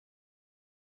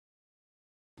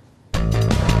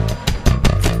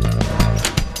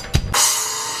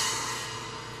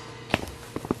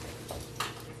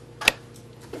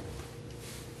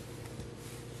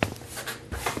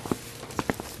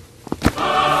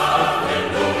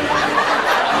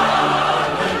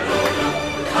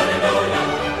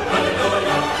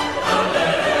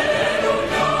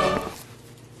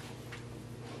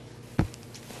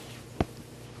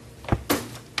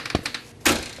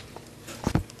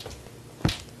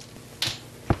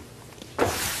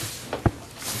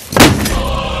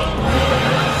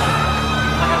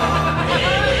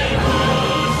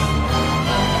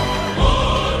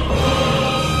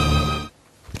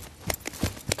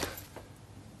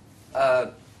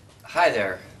Hi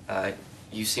there.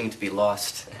 You seem to be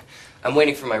lost. I'm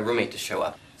waiting for my roommate to show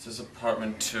up. Is this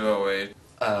apartment 208?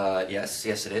 Yes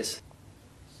it is.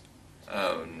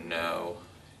 Oh no.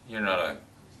 You're not a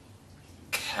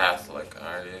Catholic,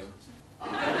 are you?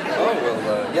 Oh,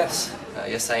 well, yes.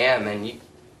 Yes, I am, and you...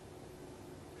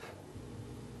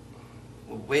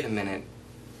 Well, wait a minute.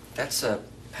 That's a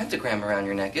pentagram around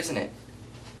your neck, isn't it?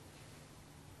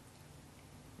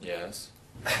 Yes.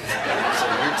 So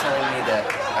you're telling me that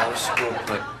our school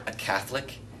put a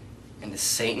Catholic and a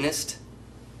Satanist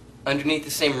underneath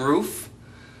the same roof?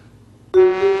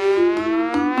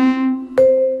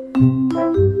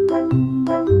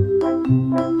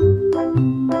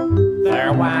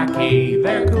 They're wacky,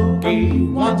 they're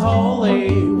kooky, one's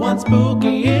holy, one's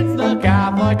spooky. It's the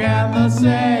Catholic and the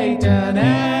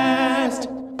Satanist.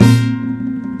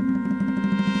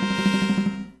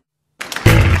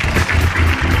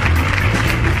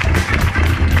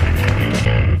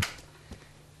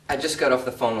 I just got off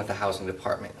the phone with the housing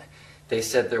department. They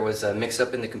said there was a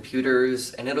mix-up in the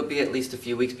computers, and it'll be at least a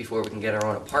few weeks before we can get our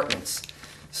own apartments.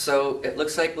 So it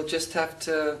looks like we'll just have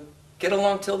to get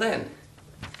along till then.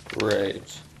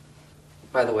 Great.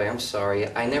 By the way, I'm sorry,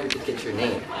 I never did get your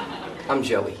name. I'm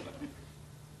Joey.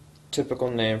 Typical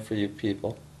name for you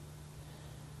people.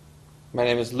 My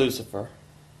name is Lucifer.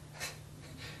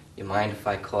 You mind if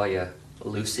I call you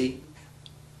Lucy?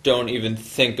 Don't even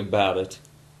think about it.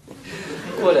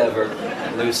 Whatever,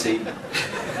 Lucy.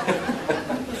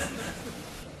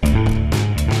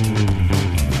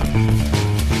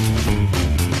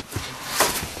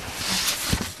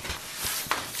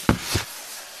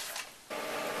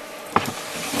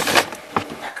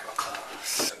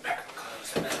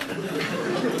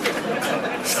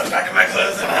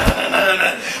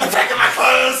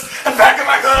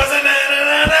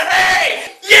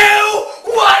 Hey! You!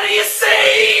 What do you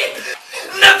see?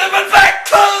 Nothing but black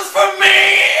clothes for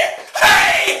me!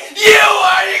 Hey! You!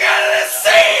 Are you gonna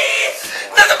see?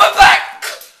 Nothing but black...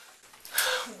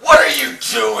 What are you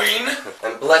doing?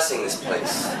 I'm blessing this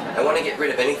place. I want to get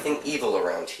rid of anything evil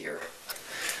around here.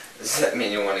 Does that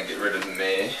mean you want to get rid of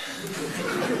me?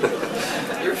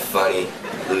 You're funny,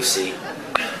 Lucy.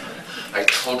 I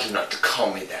told you not to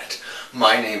call me that.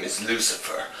 My name is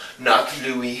Lucifer. Not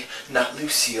Louie, not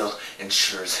Lucille, and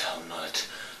sure as hell not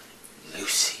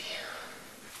Lucy.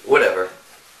 Whatever,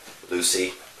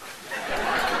 Lucy.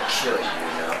 I could kill you,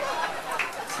 you know.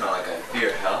 It's not like I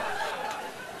fear hell.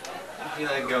 I feel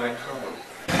like going home.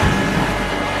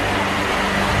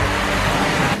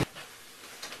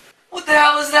 What the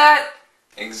hell is that?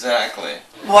 Exactly.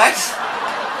 What?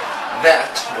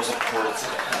 That was a portal to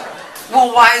hell.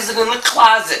 Well, why is it in the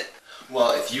closet?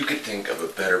 Well, if you could think of a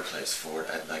better place for it,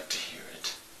 I'd like to hear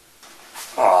it.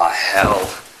 Aw, hell.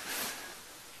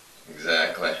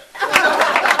 Exactly.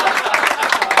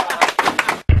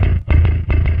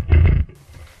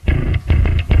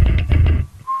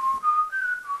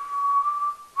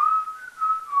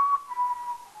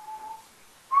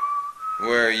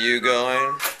 Where are you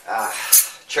going?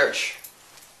 Church.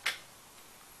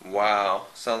 Wow,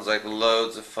 sounds like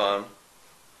loads of fun.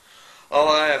 All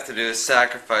I have to do is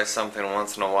sacrifice something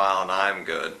once in a while and I'm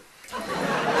good.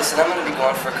 Listen, I'm gonna be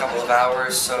gone for a couple of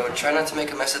hours, so try not to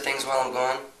make a mess of things while I'm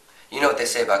gone. You know what they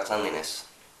say about cleanliness.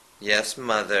 Yes,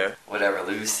 Mother. Whatever,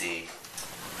 Lucy.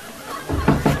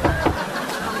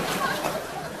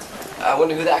 I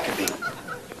wonder who that could be.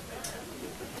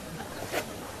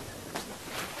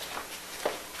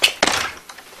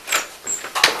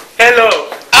 Hello,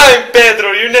 I'm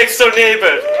Pedro, your next door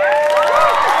neighbor.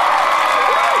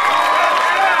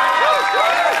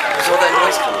 Where's all that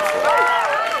noise coming from?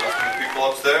 People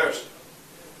upstairs.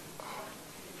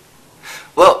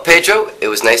 Well, Pedro, it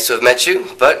was nice to have met you,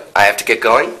 but I have to get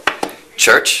going.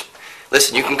 Church,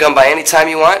 listen, you can come by any time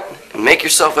you want and make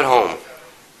yourself at home.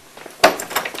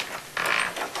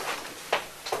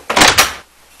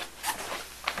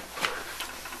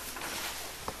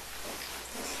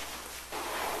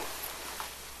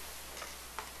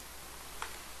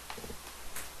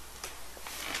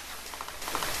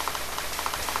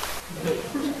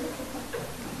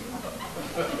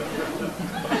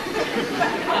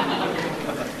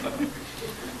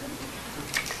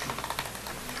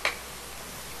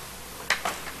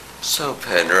 So,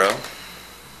 Pedro,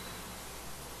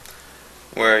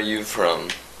 where are you from?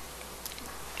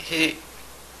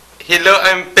 Hello,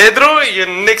 I'm Pedro, your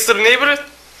next door neighbor.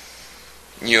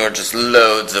 You're just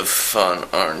loads of fun,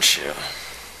 aren't you?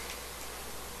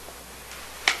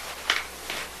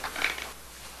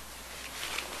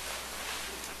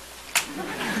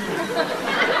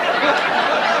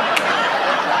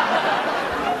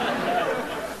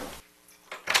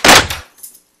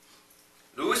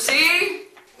 Lucy?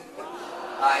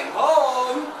 I'm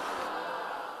home.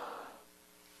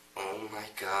 Oh my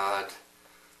God.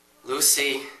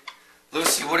 Lucy.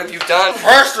 Lucy, what have you done?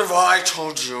 First of all, I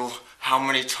told you how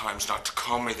many times not to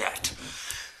call me that.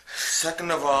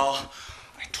 Second of all,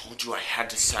 I told you I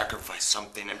had to sacrifice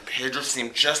something, and Pedro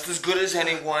seemed just as good as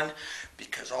anyone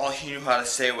because all he knew how to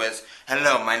say was,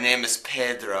 "Hello, my name is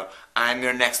Pedro. I'm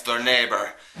your next door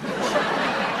neighbor."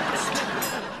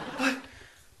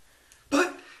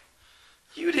 But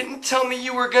you didn't tell me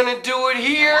you were gonna do it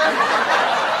here.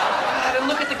 God, and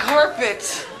look at the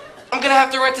carpet. I'm gonna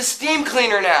have to rent a steam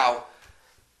cleaner now.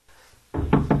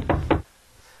 Oh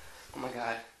my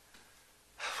God.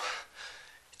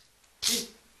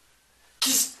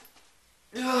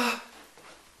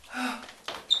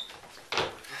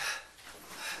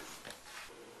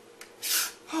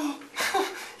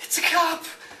 It's a cop.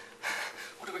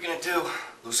 What are we gonna do?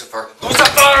 Lucifer.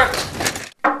 Lucifer!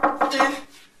 Okay.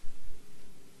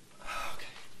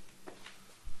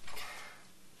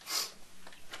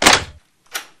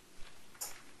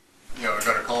 Yeah, I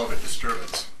got a call of a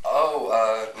disturbance. Oh,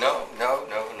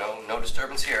 no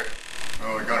disturbance here.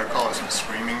 Oh, I got a call of some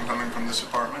screaming coming from this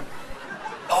apartment.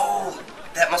 Oh,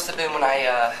 that must have been when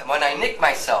I nicked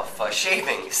myself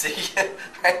shaving. See,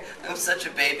 I'm such a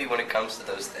baby when it comes to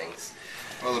those things.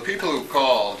 Well, the people who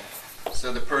called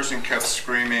said the person kept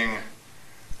screaming,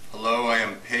 "Hello, I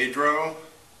am Pedro,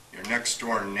 your next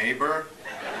door neighbor."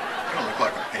 You don't look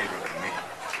like a Pedro to me.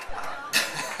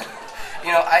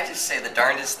 You know, I just say the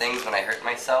darndest things when I hurt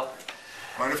myself.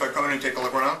 Mind if I come in and take a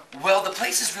look around? Well, the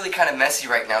place is really kind of messy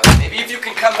right now, so maybe if you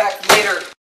can come back later.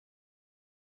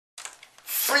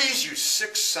 Freeze, you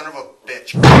sick son of a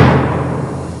bitch.